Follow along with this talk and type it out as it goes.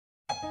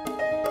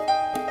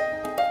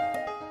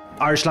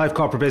Irish Life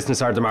Corporate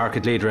Business are the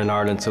market leader in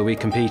Ireland, so we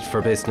compete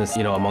for business,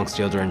 amongst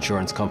the other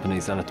insurance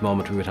companies, and at the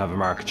moment we would have a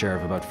market share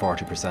of about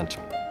 40%.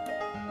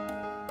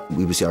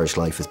 We would see Irish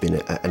Life has been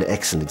an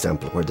excellent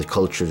example where the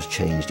culture has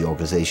changed, the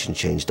organisation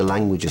changed, the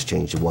language has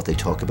changed of what they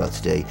talk about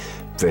today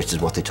versus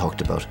what they talked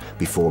about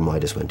before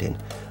Midas went in.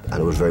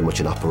 And it was very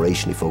much an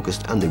operationally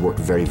focused, and they worked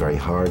very, very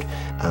hard,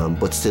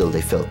 but still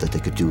they felt that they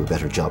could do a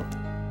better job.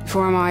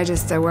 Before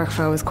Midas, the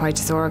workflow was quite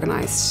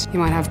disorganised. You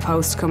might have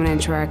posts coming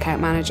into our account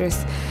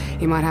managers,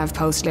 you might have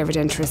posts delivered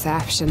into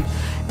reception,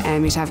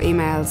 you'd have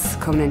emails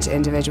coming into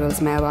individuals'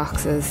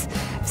 mailboxes,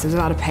 so there's a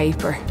lot of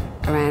paper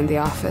around the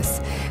office.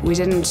 We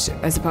didn't,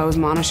 I suppose,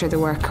 monitor the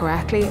work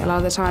correctly a lot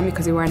of the time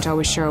because we weren't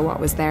always sure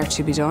what was there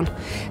to be done.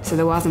 So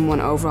there wasn't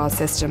one overall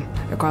system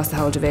across the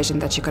whole division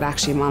that you could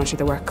actually monitor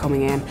the work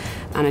coming in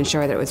and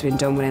ensure that it was being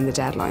done within the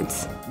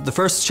deadlines. The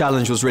first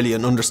challenge was really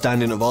an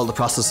understanding of all the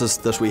processes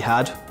that we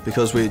had,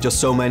 because we had just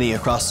so many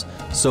across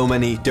so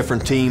many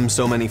different teams,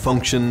 so many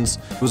functions.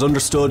 It was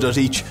understood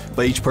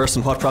by each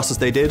person what process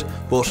they did,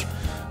 but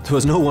there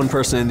was no one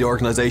person in the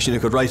organisation who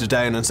could write it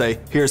down and say,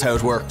 here's how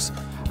it works.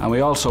 And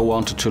we also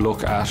wanted to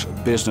look at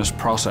business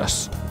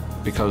process,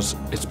 because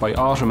it's by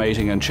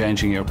automating and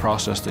changing your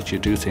process that you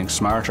do things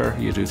smarter,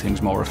 you do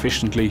things more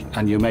efficiently,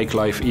 and you make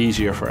life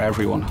easier for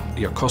everyone.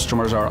 Your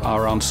customers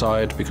are on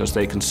side because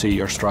they can see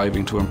you're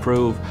striving to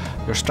improve.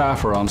 Your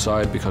staff are on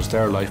side because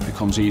their life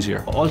becomes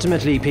easier.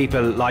 Ultimately,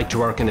 people like to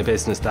work in a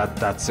business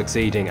that's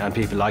succeeding, and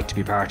people like to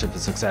be part of a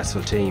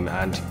successful team.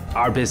 And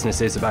our business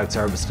is about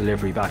service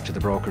delivery back to the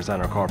brokers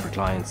and our corporate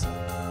clients.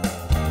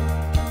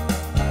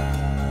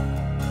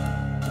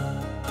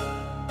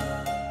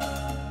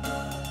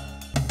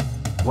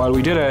 While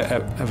we did a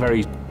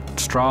very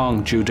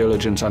strong due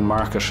diligence and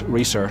market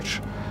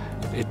research,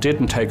 it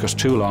didn't take us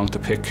too long to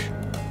pick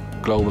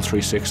Global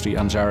 360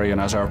 and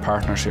Zarian as our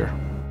partners here.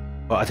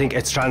 Well, I think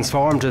it's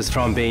transformed us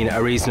from being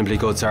a reasonably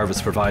good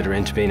service provider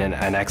into being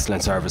an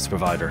excellent service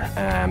provider.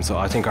 So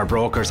I think our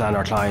brokers and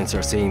our clients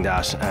are seeing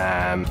that,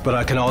 but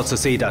I can also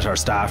see that our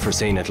staff are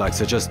seeing it.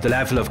 So just the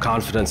level of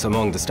confidence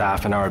among the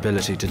staff and our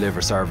ability to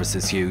deliver service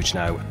is huge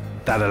now.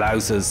 That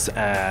allows us,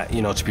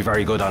 to be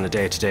very good on a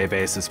day-to-day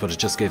basis, but it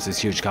just gives us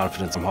huge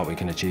confidence in what we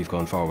can achieve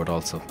going forward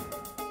also.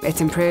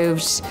 It's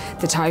improved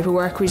the type of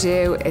work we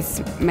do.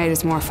 It's made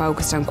us more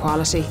focused on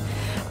quality,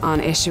 on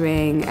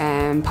issuing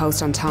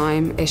post on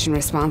time, issuing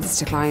responses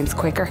to clients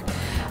quicker,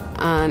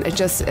 and it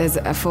just is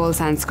a full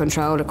sense of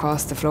control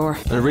across the floor.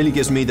 And it really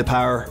gives me the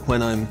power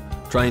when I'm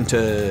trying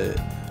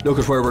to look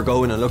at where we're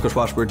going and look at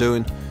what we're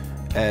doing,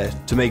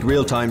 to make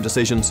real-time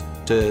decisions,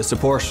 to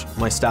support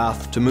my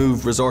staff, to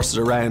move resources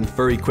around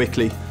very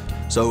quickly.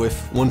 So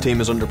if one team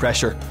is under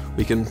pressure,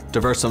 we can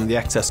divert some of the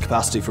excess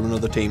capacity from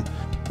another team.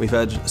 We've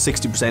had a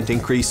 60%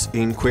 increase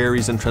in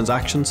queries and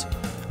transactions,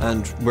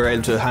 and we're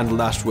able to handle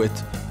that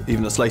with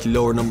even a slightly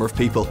lower number of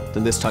people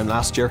than this time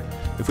last year.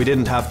 If we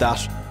didn't have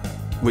that,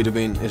 it would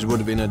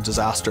have been a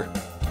disaster.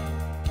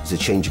 It's a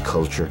change of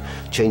culture,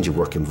 change of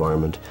work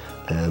environment,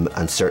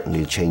 and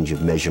certainly a change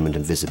of measurement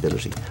and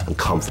visibility and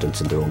confidence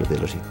in their own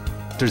ability.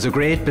 There's a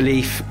great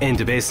belief in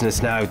the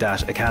business now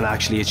that it can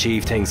actually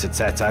achieve things it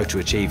sets out to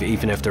achieve,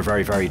 even if they're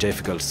very, very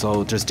difficult.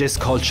 So there's this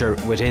culture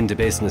within the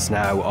business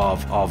now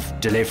of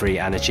delivery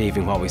and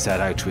achieving what we set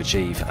out to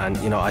achieve. And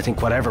I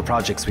think whatever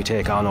projects we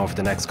take on over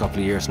the next couple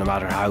of years, no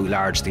matter how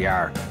large they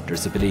are,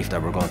 there's a belief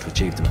that we're going to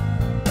achieve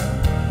them.